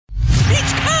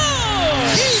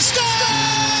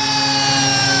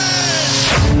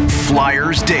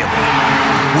Flyers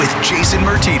Daily with Jason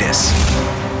Martinez.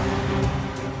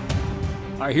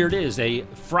 All right, here it is, a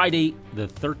Friday the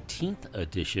 13th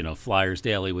edition of Flyers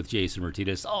Daily with Jason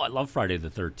Martinez. Oh, I love Friday the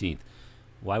 13th.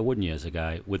 Why wouldn't you, as a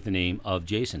guy with the name of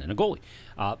Jason and a goalie?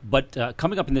 But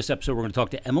coming up in this episode, we're going to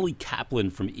talk to Emily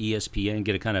Kaplan from ESPN,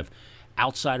 get a kind of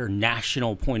outsider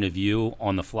national point of view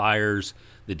on the Flyers,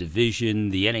 the division,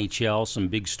 the NHL, some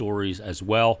big stories as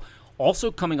well.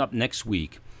 Also coming up next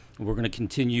week, we're going to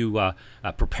continue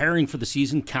preparing for the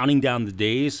season, counting down the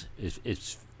days.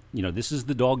 This is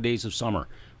the dog days of summer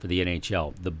for the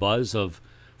NHL. The buzz of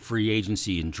free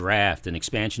agency and draft and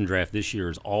expansion draft this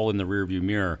year is all in the rearview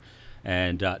mirror.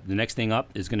 And the next thing up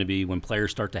is going to be when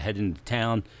players start to head into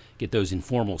town, get those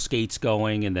informal skates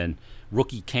going, and then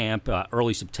rookie camp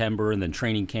early September, and then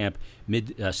training camp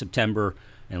mid-September,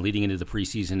 and leading into the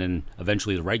preseason and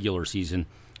eventually the regular season,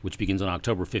 which begins on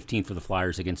October 15th for the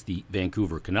Flyers against the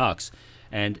Vancouver Canucks.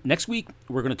 And next week,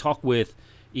 we're going to talk with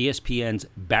ESPN's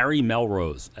Barry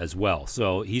Melrose as well.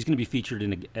 So he's going to be featured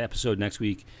in an episode next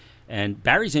week. And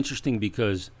Barry's interesting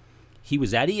because he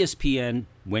was at ESPN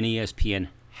when ESPN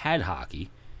had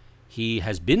hockey. He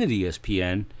has been at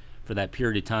ESPN for that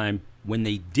period of time when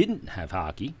they didn't have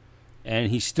hockey.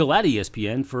 And he's still at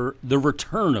ESPN for the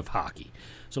return of hockey.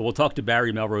 So we'll talk to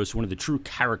Barry Melrose, one of the true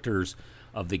characters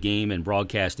of the game and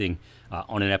broadcasting,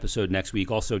 on an episode next week.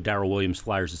 Also, Darrell Williams,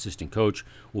 Flyers assistant coach,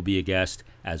 will be a guest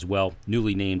as well,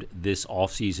 newly named this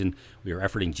offseason. We are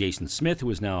efforting Jason Smith, who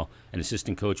is now an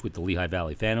assistant coach with the Lehigh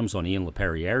Valley Phantoms on Ian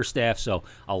LaPerriere's staff. So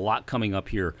a lot coming up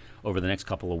here over the next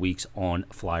couple of weeks on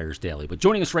Flyers Daily. But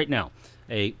joining us right now,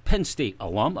 a Penn State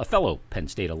alum, a fellow Penn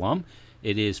State alum.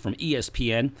 It is from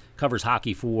ESPN, covers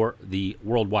hockey for the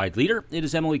worldwide leader. It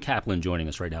is Emily Kaplan joining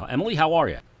us right now. Emily, how are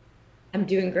you? I'm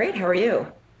doing great. How are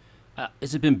you?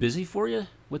 Has it been busy for you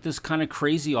with this kind of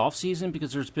crazy offseason?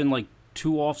 Because there's been like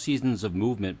 2 off seasons of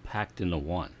movement packed into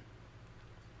one.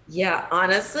 Yeah,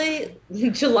 honestly,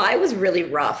 July was really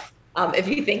rough. If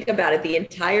you think about it, the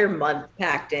entire month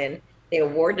packed in. They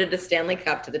awarded a Stanley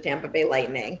Cup to the Tampa Bay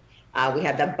Lightning. We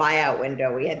had the buyout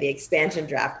window. We had the expansion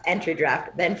draft, entry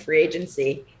draft, then free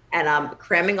agency. And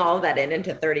cramming all of that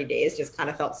into 30 days just kind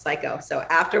of felt psycho. So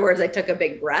afterwards, I took a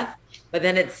big breath, but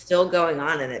then it's still going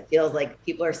on. And it feels like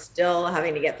people are still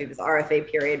having to get through this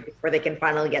RFA period before they can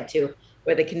finally get to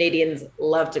where the Canadians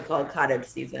love to call cottage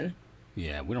season.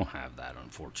 Yeah, we don't have that,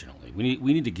 unfortunately. We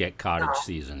need to get cottage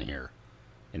season here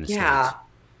in the States.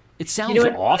 It sounds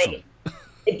awesome.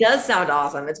 It does sound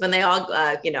awesome. It's when they all,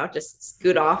 just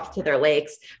scoot off to their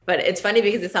lakes. But it's funny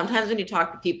because sometimes when you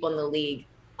talk to people in the league,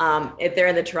 if they're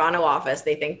in the Toronto office,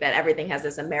 they think that everything has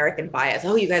this American bias.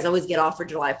 Oh, you guys always get off for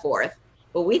July 4th.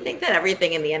 But we think that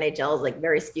everything in the NHL is like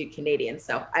very skewed Canadian.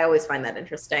 So I always find that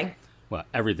interesting. Well,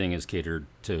 everything is catered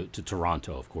to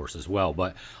Toronto, of course, as well.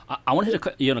 But I want to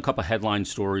hit you on a couple of headline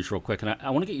stories real quick. And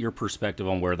I want to get your perspective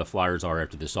on where the Flyers are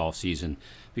after this offseason,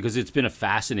 because it's been a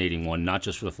fascinating one, not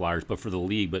just for the Flyers, but for the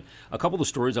league. But a couple of the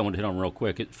stories I want to hit on real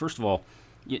quick. First of all,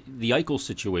 the Eichel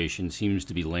situation seems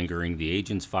to be lingering. The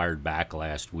agents fired back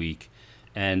last week,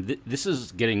 and this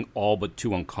is getting all but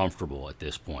too uncomfortable at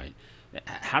this point.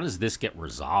 How does this get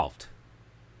resolved?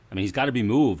 I mean, he's got to be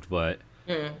moved, but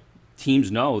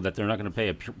teams know that they're not going to pay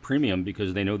a premium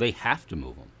because they know they have to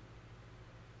move him.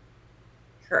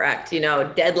 Correct.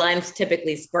 Deadlines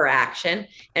typically spur action.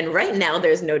 And right now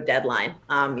there's no deadline.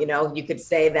 You could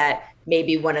say that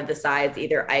maybe one of the sides,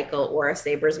 either Eichel or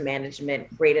Sabres management,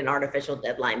 create an artificial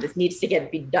deadline. This needs to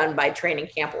be done by training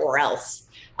camp or else.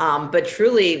 But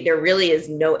truly, there really is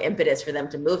no impetus for them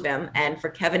to move him. And for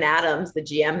Kevin Adams, the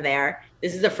GM there,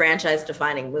 this is a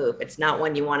franchise-defining move. It's not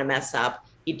one you want to mess up.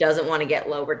 He doesn't want to get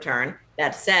low return.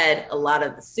 That said, a lot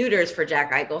of the suitors for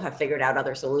Jack Eichel have figured out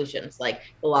other solutions, like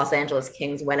the Los Angeles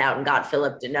Kings went out and got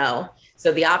Philip Deneau.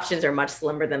 So the options are much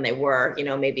slimmer than they were,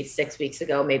 maybe 6 weeks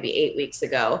ago, maybe 8 weeks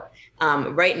ago.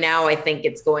 Right now, I think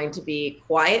it's going to be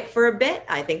quiet for a bit.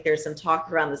 I think there's some talk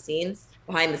behind the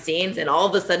scenes, and all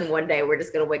of a sudden one day we're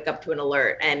just going to wake up to an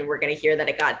alert and we're going to hear that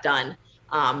it got done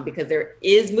because there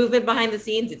is movement behind the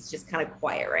scenes. It's just kind of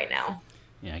quiet right now.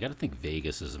 Yeah, I got to think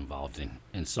Vegas is involved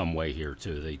in some way here,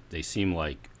 too. They seem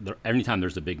like anytime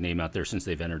there's a big name out there since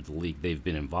they've entered the league, they've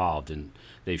been involved. And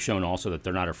they've shown also that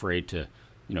they're not afraid to,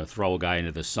 throw a guy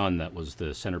into the sun that was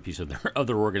the centerpiece of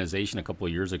their organization a couple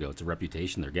of years ago. It's a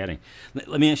reputation they're getting.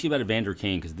 Let me ask you about Evander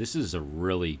Kane, because this is a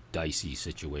really dicey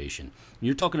situation.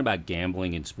 You're talking about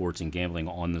gambling in sports and gambling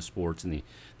on the sports and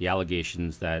the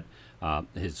allegations that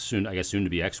his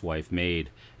soon-to-be ex-wife made,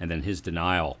 and then his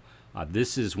denial.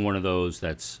 This is one of those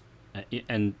that's,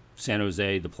 and San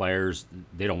Jose, the players,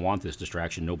 they don't want this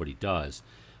distraction. Nobody does.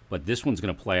 But this one's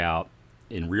going to play out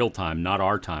in real time, not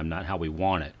our time, not how we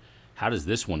want it. How does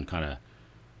this one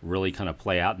really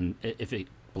play out? And if it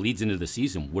bleeds into the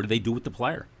season, what do they do with the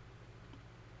player?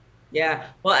 Yeah.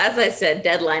 Well, as I said,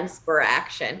 deadlines spur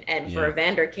action. And for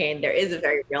Evander Kane, there is a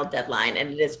very real deadline,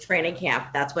 and it is training camp.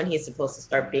 That's when he's supposed to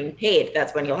start being paid.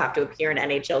 That's when he'll have to appear in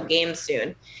NHL games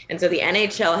soon. And so the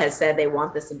NHL has said they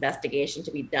want this investigation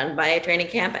to be done by a training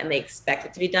camp, and they expect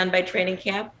it to be done by training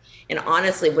camp. And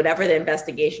honestly, whatever the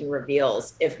investigation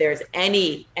reveals, if there's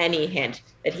any hint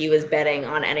that he was betting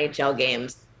on NHL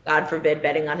games, God forbid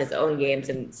betting on his own games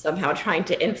and somehow trying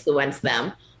to influence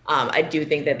them, I do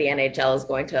think that the NHL is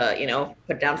going to,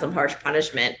 put down some harsh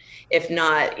punishment. If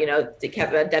not,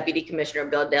 Deputy Commissioner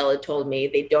Bill Dell told me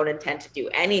they don't intend to do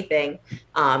anything,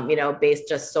 based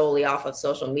just solely off of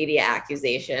social media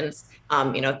accusations.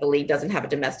 If the league doesn't have a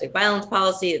domestic violence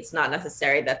policy, it's not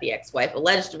necessary that the ex-wife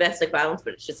alleged domestic violence,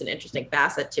 but it's just an interesting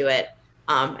facet to it.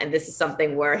 And this is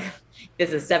something where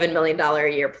this is a $7 million a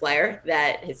year player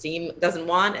that his team doesn't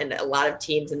want. And a lot of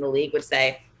teams in the league would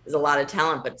say, there's a lot of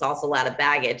talent, but it's also a lot of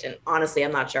baggage. And honestly,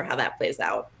 I'm not sure how that plays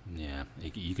out. Yeah,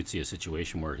 you could see a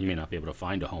situation where he may not be able to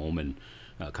find a home, and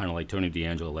kind of like Tony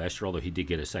DeAngelo last year, although he did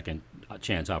get a second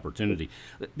chance opportunity.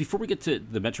 Before we get to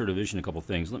the Metro Division, a couple of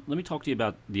things. Let me talk to you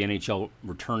about the NHL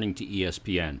returning to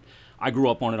ESPN. I grew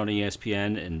up on it on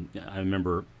ESPN, and I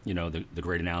remember, the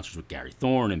great announcers with Gary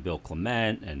Thorne and Bill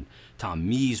Clement and Tom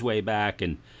Mees way back,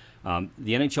 and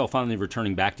the NHL finally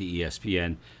returning back to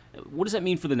ESPN. What does that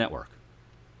mean for the network?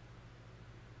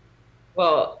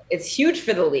 Well, it's huge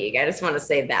for the league. I just want to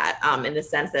say that in the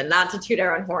sense that, not to toot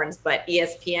our own horns, but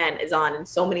ESPN is on in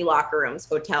so many locker rooms,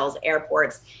 hotels,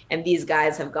 airports, and these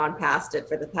guys have gone past it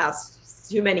for the past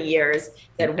too many years.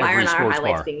 That why aren't our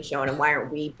highlights being shown, and why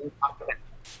aren't we being talked about?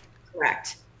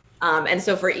 Correct. And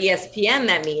so for ESPN,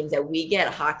 that means that we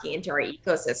get hockey into our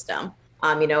ecosystem.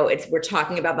 We're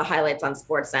talking about the highlights on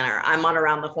SportsCenter. I'm on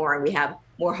Around the Horn. We have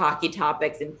more hockey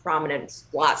topics in prominent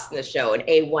slots in the show, and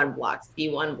A1 blocks,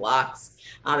 B1 blocks.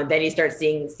 And then you start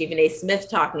seeing Stephen A. Smith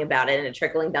talking about it, and it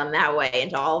trickling down that way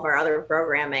into all of our other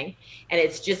programming. And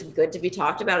it's just good to be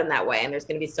talked about in that way. And there's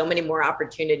going to be so many more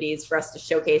opportunities for us to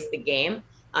showcase the game.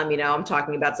 I'm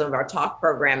talking about some of our talk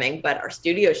programming, but our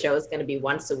studio show is going to be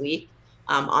once a week.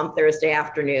 On Thursday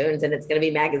afternoons, and it's going to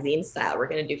be magazine style. We're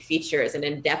going to do features and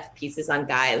in-depth pieces on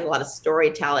guys, a lot of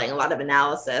storytelling, a lot of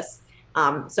analysis.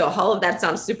 So all of that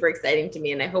sounds super exciting to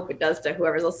me, and I hope it does to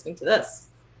whoever's listening to this.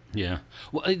 Yeah.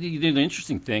 Well, the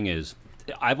interesting thing is,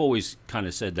 I've always kind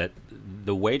of said that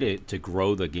the way to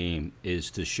grow the game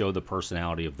is to show the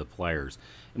personality of the players.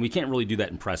 And we can't really do that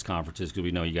in press conferences because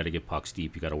we know you got to get pucks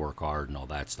deep, you got to work hard and all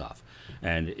that stuff.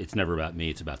 And it's never about me,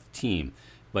 it's about the team.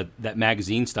 But that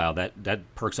magazine style,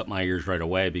 that perks up my ears right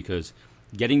away, because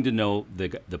getting to know the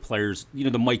players,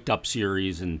 the mic'd up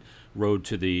series and Road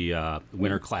to the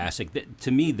Winter Classic, to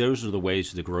me, those are the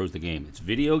ways that grows the game. It's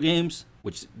video games,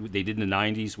 which they did in the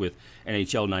 90s with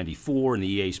NHL 94 and the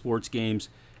EA Sports games,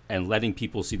 and letting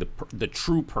people see the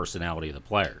true personality of the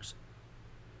players.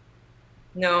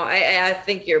 No, I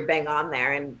think you're bang on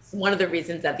there. And one of the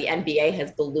reasons that the NBA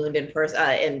has ballooned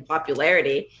in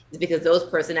popularity is because those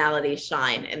personalities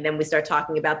shine. And then we start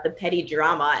talking about the petty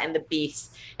drama and the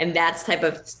beefs, and that's type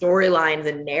of storylines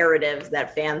and narratives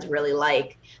that fans really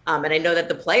like. And I know that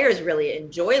the players really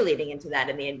enjoy leading into that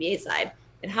in the NBA side.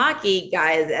 In hockey,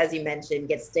 guys, as you mentioned,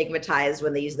 get stigmatized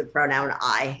when they use the pronoun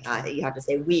I. You have to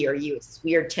say we or you. It's this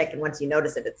weird tick, and once you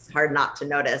notice it, it's hard not to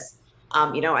notice.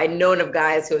 I've known of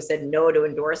guys who have said no to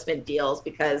endorsement deals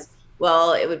because,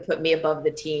 well, it would put me above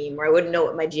the team, or I wouldn't know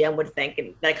what my GM would think.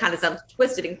 And that kind of sounds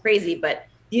twisted and crazy, but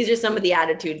these are some of the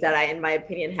attitudes that in my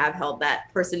opinion, have held that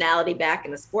personality back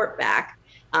and the sport back.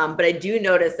 But I do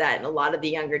notice that in a lot of the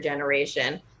younger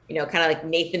generation, kind of like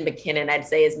Nathan McKinnon, I'd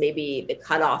say is maybe the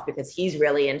cutoff, because he's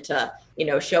really into,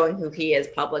 showing who he is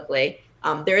publicly.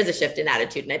 There is a shift in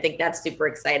attitude, and I think that's super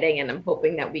exciting. And I'm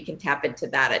hoping that we can tap into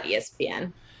that at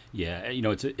ESPN. Yeah,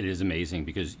 it is amazing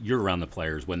because you're around the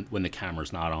players when the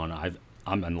camera's not on.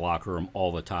 I'm in the locker room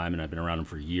all the time, and I've been around them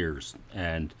for years,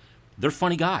 and they're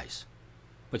funny guys.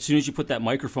 But as soon as you put that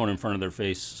microphone in front of their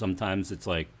face, sometimes it's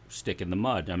like stick in the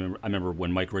mud. I remember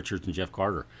when Mike Richards and Jeff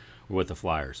Carter were with the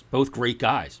Flyers. Both great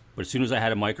guys, but as soon as I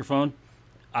had a microphone,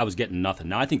 I was getting nothing.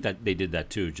 Now, I think that they did that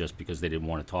too just because they didn't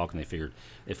want to talk, and they figured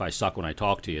if I suck when I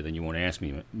talk to you, then you won't ask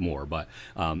me more. But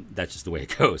that's just the way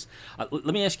it goes.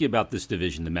 Let me ask you about this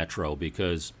division, the Metro,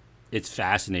 because it's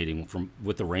fascinating. From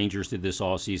what the Rangers did this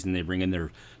all season, they bring in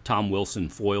their Tom Wilson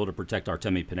foil to protect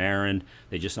Artemi Panarin.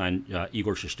 They just signed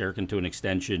Igor Shesterkin to an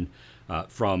extension.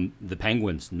 From the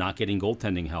Penguins not getting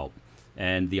goaltending help.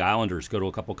 And the Islanders go to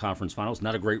a couple conference finals.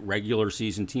 Not a great regular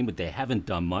season team, but they haven't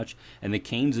done much. And the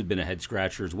Canes have been a head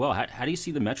scratcher as well. How do you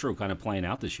see the Metro kind of playing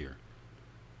out this year?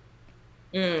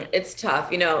 It's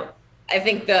tough. I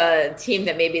think the team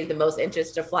that maybe is the most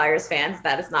interest to Flyers fans,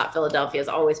 that is not Philadelphia, is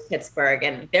always Pittsburgh.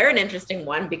 And they're an interesting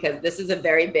one because this is a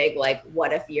very big,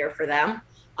 what if year for them.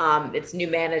 It's new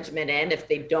management in. If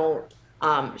they don't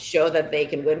show that they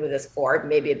can win with this core,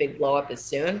 maybe a big blow up is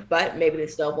soon, but maybe they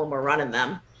still have one more run in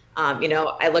them.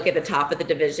 I look at the top of the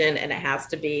division and it has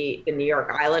to be the New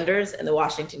York Islanders and the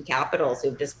Washington Capitals,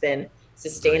 who've just been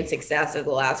sustained success over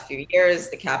the last few years.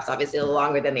 The Caps obviously a little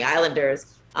longer than the Islanders,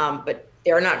 but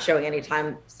they're not showing any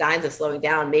signs of slowing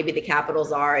down. Maybe the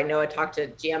Capitals are. I know I talked to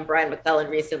GM Brian McClellan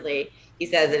recently. He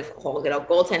says if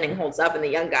goaltending holds up and the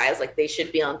young guys, they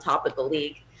should be on top of the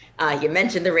league. You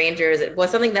mentioned the Rangers. It was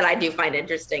something that I do find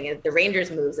interesting is the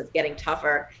Rangers moves of getting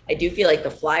tougher. I do feel like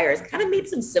the Flyers kind of made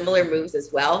some similar moves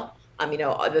as well.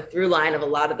 The through line of a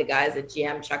lot of the guys that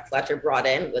GM Chuck Fletcher brought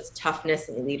in was toughness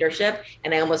and leadership.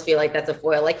 And I almost feel like that's a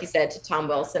foil, like you said, to Tom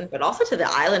Wilson, but also to the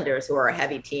Islanders, who are a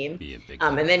heavy team.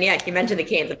 And then, you mentioned the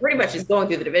Canes. Pretty much just going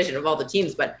through the division of all the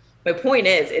teams. But my point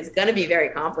is, it's going to be very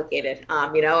complicated,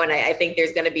 and I think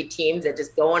there's going to be teams that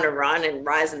just go on a run and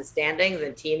rise in the standings,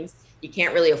 and teams you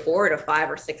can't really afford a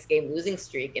 5 or 6 game losing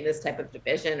streak in this type of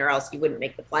division, or else you wouldn't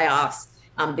make the playoffs.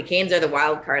 The Canes are the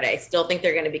wild card. I still think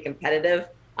they're going to be competitive.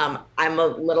 I'm a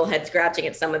little head scratching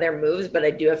at some of their moves, but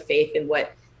I do have faith in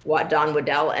what Don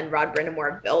Waddell and Rod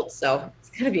Brind'Amour have built. So it's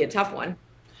going to be a tough one.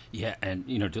 Yeah, and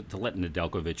to let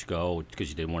Nedeljkovic go because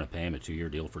you didn't want to pay him a 2-year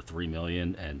deal for $3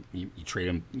 million, and you trade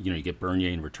him, you get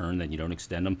Bernier in return, then you don't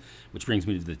extend him. Which brings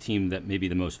me to the team that may be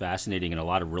the most fascinating and a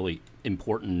lot of really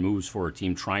important moves for a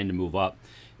team trying to move up.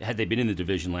 Had they been in the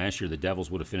division last year, the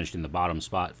Devils would have finished in the bottom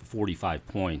spot, 45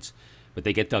 points. But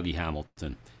they get Dougie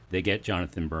Hamilton. They get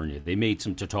Jonathan Bernier. They made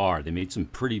some Tatar. They made some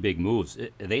pretty big moves. Are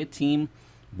they a team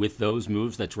with those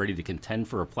moves that's ready to contend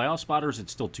for a playoff spot, or is it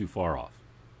still too far off?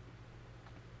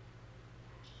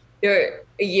 They're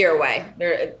a year away.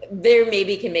 They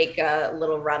maybe can make a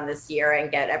little run this year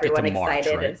and get everyone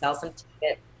excited, right? And sell some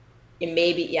tickets. You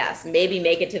maybe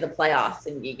make it to the playoffs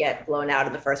and you get blown out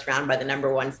in the first round by the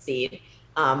number 1 seed.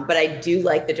 But I do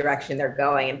like the direction they're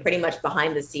going, and pretty much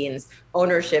behind the scenes,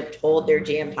 ownership told their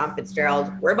GM Tom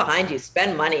Fitzgerald, "We're behind you.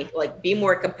 Spend money. Be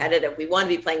more competitive. We want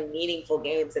to be playing meaningful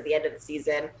games at the end of the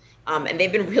season." And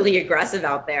they've been really aggressive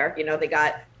out there. They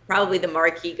got probably the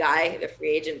marquee guy, the free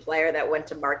agent player that went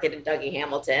to market in Dougie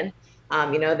Hamilton.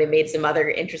 They made some other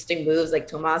interesting moves like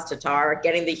Tomas Tatar.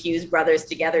 Getting the Hughes brothers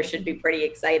together should be pretty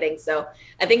exciting. So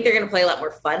I think they're going to play a lot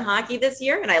more fun hockey this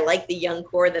year, and I like the young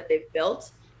core that they've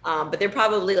built. But they're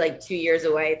probably 2 years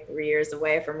away, 3 years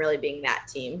away from really being that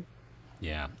team.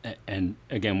 Yeah, and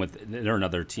again, they're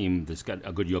another team that's got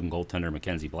a good young goaltender,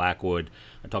 Mackenzie Blackwood.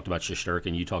 I talked about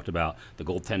Shesterkin. You talked about the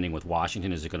goaltending with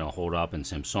Washington. Is it going to hold up? And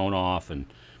Samsonov, and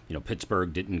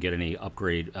Pittsburgh didn't get any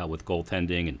upgrade with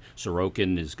goaltending, and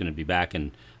Sorokin is going to be back,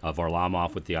 and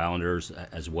Varlamov with the Islanders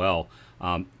as well.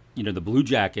 The Blue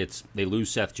Jackets, they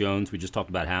lose Seth Jones. We just talked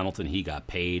about Hamilton. He got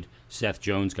paid. Seth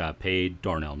Jones got paid.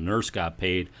 Darnell Nurse got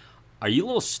paid. Are you a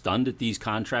little stunned at these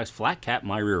contracts? Flat cap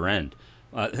my rear end,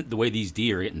 the way these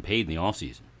D are getting paid in the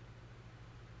offseason.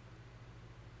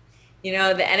 The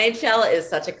NHL is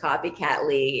such a copycat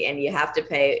league, and you have to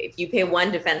pay. If you pay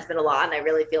one defenseman a lot, and I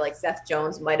really feel like Seth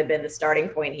Jones might have been the starting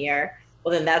point here,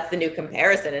 well, then that's the new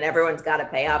comparison, and everyone's got to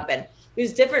pay up. And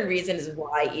there's different reasons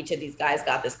why each of these guys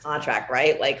got this contract,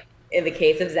 right? Like in the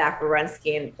case of Zach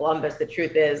Werenski in Columbus, the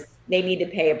truth is they need to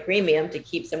pay a premium to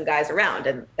keep some guys around,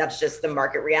 and that's just the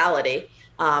market reality.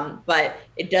 But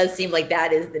it does seem like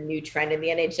that is the new trend in the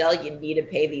NHL. You need to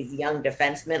pay these young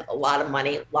defensemen a lot of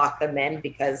money, lock them in,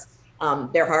 because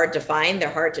they're hard to find, they're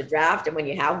hard to draft, and when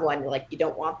you have one, you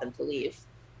don't want them to leave.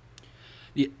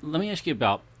 Yeah, let me ask you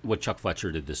about what Chuck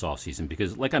Fletcher did this offseason,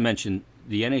 because like I mentioned,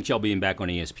 the NHL being back on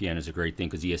ESPN is a great thing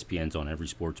because ESPN's on every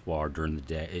sports bar during the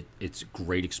day. It's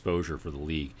great exposure for the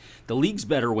league. The league's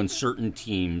better when certain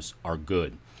teams are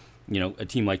good. A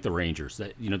team like the Rangers,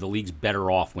 the league's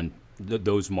better off when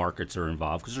those markets are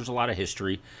involved because there's a lot of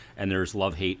history and there's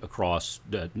love-hate across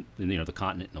the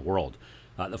continent and the world.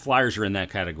 The Flyers are in that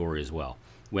category as well.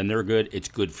 When they're good, it's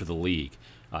good for the league.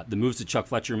 The moves that Chuck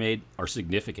Fletcher made are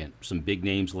significant. Some big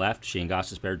names left: Shane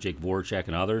Gostisbehere, Jake Voracek,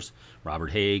 and others.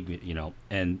 Robert Haig,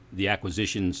 and the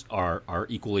acquisitions are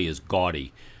equally as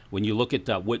gaudy. When you look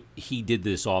at what he did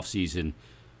this offseason,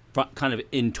 kind of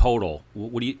in total,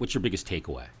 what's your biggest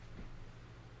takeaway?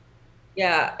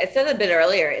 Yeah, I said a bit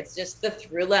earlier, it's just the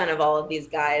through line of all of these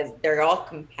guys. They're all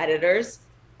competitors.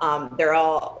 They're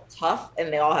all tough,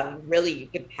 and they all have really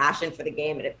good passion for the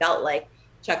game. And it felt like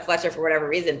Chuck Fletcher, for whatever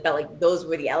reason, felt like those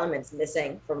were the elements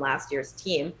missing from last year's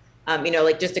team.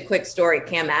 Like just a quick story,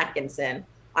 Cam Atkinson.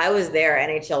 I was there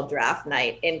NHL draft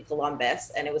night in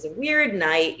Columbus, and it was a weird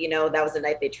night. That was the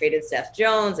night they traded Seth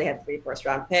Jones. They had 3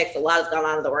 first-round picks. A lot has gone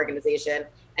on in the organization,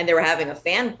 and they were having a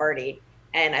fan party.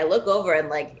 And I look over and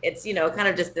it's, kind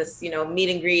of just this, meet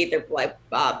and greet. They're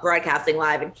broadcasting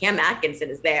live, and Cam Atkinson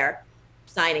is there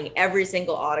signing every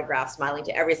single autograph, smiling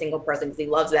to every single person because he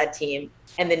loves that team.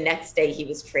 And the next day he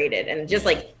was traded. And just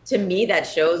to me, that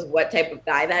shows what type of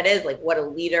guy that is, what a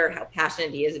leader, how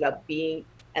passionate he is about being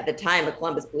at the time a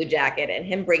Columbus Blue Jacket, and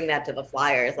him bringing that to the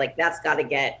Flyers. That's got to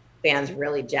get fans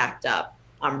really jacked up.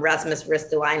 Rasmus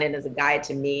Ristolainen is a guy,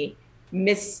 to me,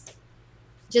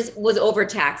 just was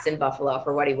overtaxed in Buffalo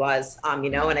for what he was,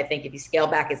 and I think if you scale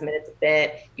back his minutes a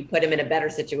bit, you put him in a better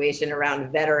situation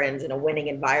around veterans in a winning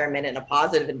environment and a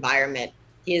positive environment,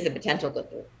 he has the potential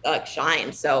to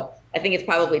shine. So I think it's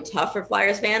probably tough for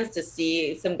Flyers fans to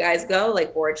see some guys go,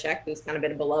 like Voracek, who's kind of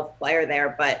been a beloved player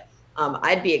there, but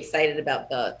I'd be excited about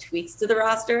the tweaks to the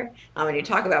roster. When you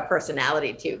talk about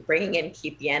personality too, bringing in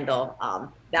Keith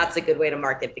Yandle, that's a good way to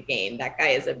market the game. That guy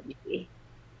is a beauty.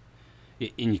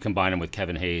 And you combine them with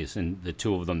Kevin Hayes, and the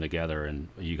two of them together, and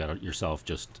you got yourself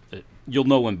just you'll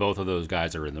know when both of those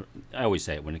guys are in the. I always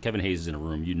say it, when Kevin Hayes is in a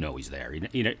room, he's there.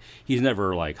 He's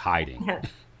never hiding.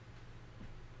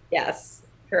 Yes,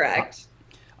 correct.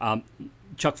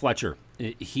 Chuck Fletcher,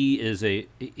 he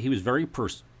was very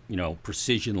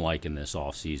precision-like in this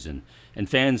offseason. And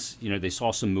fans, they saw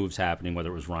some moves happening,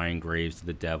 whether it was Ryan Graves to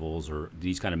the Devils or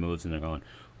these kind of moves, and they're going,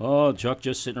 oh, Chuck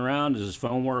just sitting around, does his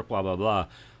phone work, blah, blah, blah.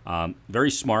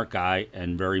 Very smart guy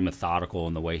and very methodical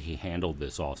in the way he handled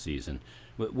this offseason.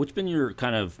 What's been your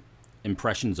kind of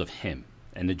impressions of him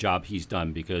and the job he's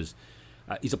done? Because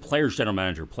he's a player's general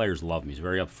manager. Players love him. He's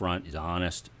very upfront. He's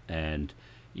honest. And,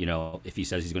 if he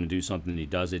says he's going to do something, he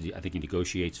does it. I think he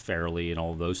negotiates fairly and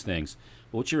all of those things.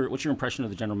 But what's your impression of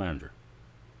the general manager?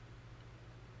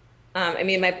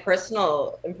 My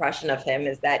personal impression of him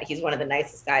is that he's one of the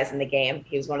nicest guys in the game.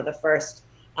 He was one of the first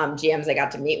GMs I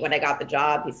got to meet when I got the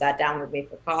job. He sat down with me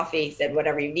for coffee. He said,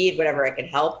 whatever you need, whatever I can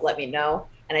help, let me know.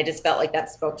 And I just felt like that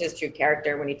spoke to his true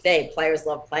character. When he'd say players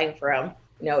love playing for him,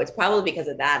 it's probably because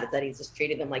of that, is that he's just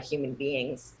treated them like human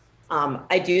beings.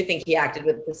 I do think he acted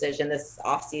with precision this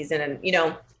offseason.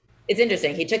 And, it's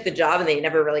interesting. He took the job and they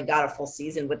never really got a full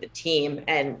season with the team.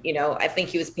 And, I think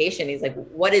he was patient. He's like,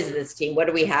 what is this team? What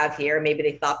do we have here? Maybe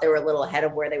they thought they were a little ahead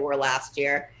of where they were last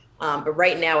year. But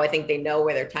right now, I think they know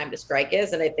where their time to strike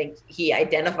is. And I think he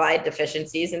identified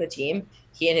deficiencies in the team,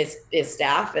 he and his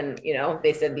staff. And,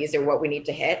 they said, these are what we need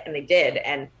to hit. And they did.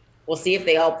 And we'll see if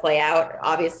they all play out.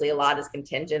 Obviously, a lot is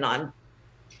contingent on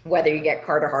whether you get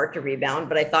Carter Hart to rebound.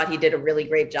 But I thought he did a really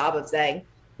great job of saying,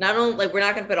 not only we're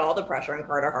not going to put all the pressure on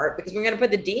Carter Hart, because we're going to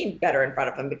put the D better in front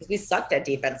of him, because we sucked at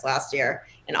defense last year.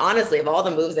 And honestly, of all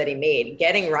the moves that he made,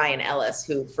 getting Ryan Ellis,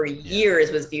 who for years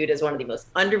was viewed as one of the most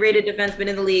underrated defensemen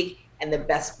in the league and the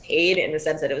best paid, in the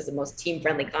sense that it was the most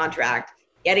team-friendly contract,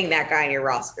 getting that guy on your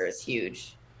roster is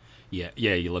huge. Yeah.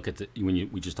 You look at we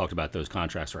just talked about those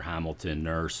contracts for Hamilton,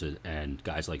 Nurse, and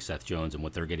guys like Seth Jones and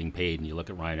what they're getting paid, and you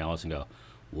look at Ryan Ellis and go,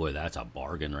 boy, that's a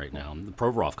bargain right now. The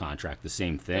Provorov contract, the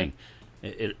same thing.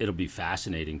 It'll be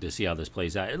fascinating to see how this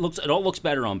plays out. It all looks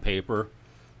better on paper,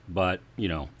 but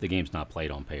the game's not played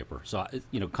on paper. So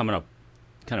coming up,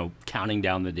 kind of counting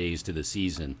down the days to the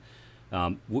season.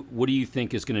 What do you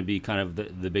think is going to be kind of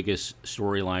the biggest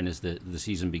storyline as the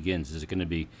season begins? Is it going to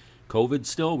be COVID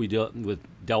still? We deal with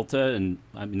Delta, and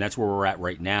that's where we're at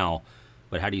right now.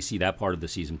 But how do you see that part of the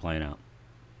season playing out?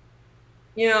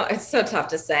 It's so tough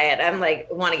to say it. I'm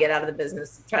want to get out of the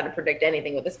business of trying to predict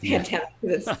anything with this pandemic,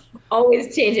 because it's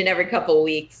always changing every couple of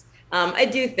weeks. I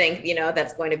do think,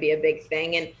 that's going to be a big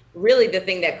thing. And really the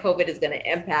thing that COVID is going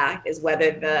to impact is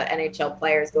whether the NHL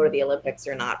players go to the Olympics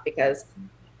or not, because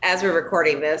as we're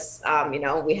recording this,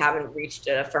 we haven't reached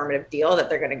an affirmative deal that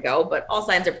they're going to go, but all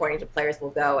signs are pointing to players will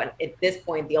go. And at this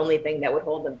point, the only thing that would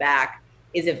hold them back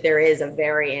is if there is a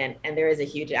variant and there is a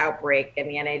huge outbreak in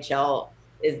the NHL.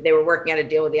 They were working out a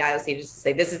deal with the IOC just to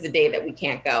say, this is the day that we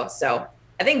can't go. So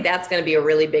I think that's going to be a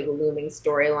really big looming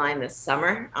storyline this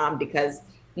summer, because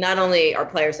not only are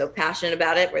players so passionate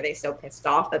about it, were they so pissed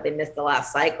off that they missed the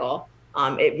last cycle,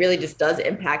 it really just does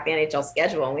impact the NHL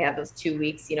schedule. And we have those 2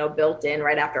 weeks, built in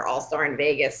right after All-Star in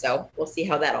Vegas. So we'll see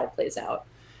how that all plays out.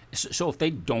 So if they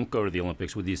don't go to the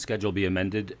Olympics, would the schedule be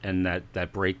amended and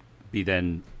that break be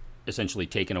then essentially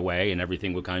taken away and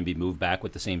everything would kind of be moved back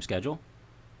with the same schedule?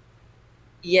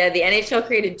 Yeah, the NHL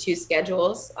created 2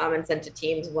 schedules and sent to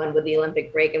teams, one with the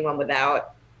Olympic break and one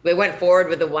without. We went forward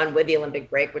with the one with the Olympic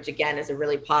break, which again is a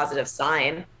really positive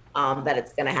sign. that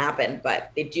it's going to happen,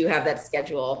 but they do have that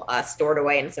schedule stored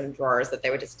away in some drawers that they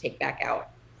would just take back out.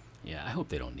 Yeah, I hope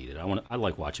they don't need it. I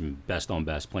like watching best on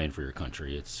best playing for your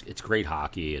country. It's great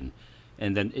hockey, and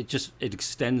then it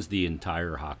extends the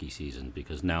entire hockey season,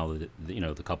 because now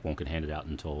the Cup won't get handed out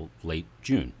until late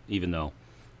June, even though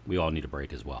we all need a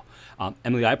break as well.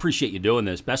 Emily, I appreciate you doing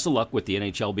this. Best of luck with the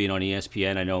NHL being on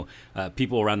ESPN. I know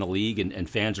people around the league and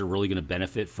fans are really going to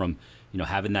benefit from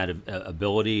having that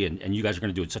ability, and you guys are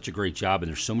going to do such a great job. And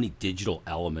there's so many digital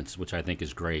elements, which I think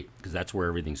is great, because that's where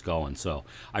everything's going. So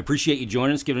I appreciate you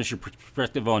joining us, giving us your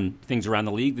perspective on things around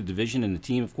the league, the division, and the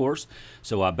team, of course.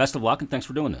 So best of luck, and thanks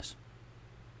for doing this.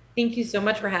 Thank you so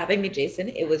much for having me, Jason.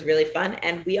 It was really fun,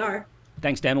 and we are.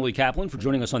 Thanks to Emily Kaplan for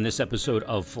joining us on this episode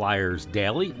of Flyers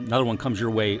Daily. Another one comes your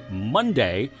way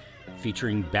Monday,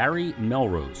 featuring Barry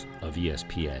Melrose of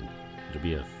ESPN. It'll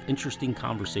be an interesting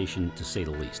conversation, to say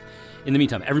the least. In the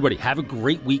meantime, everybody, have a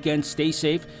great weekend. Stay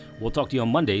safe. We'll talk to you on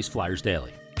Monday's Flyers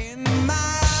Daily. In my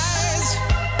eyes,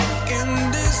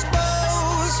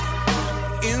 indisposed,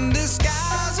 in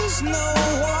disguises no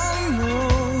one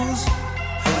knows,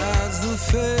 has the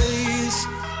face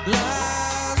like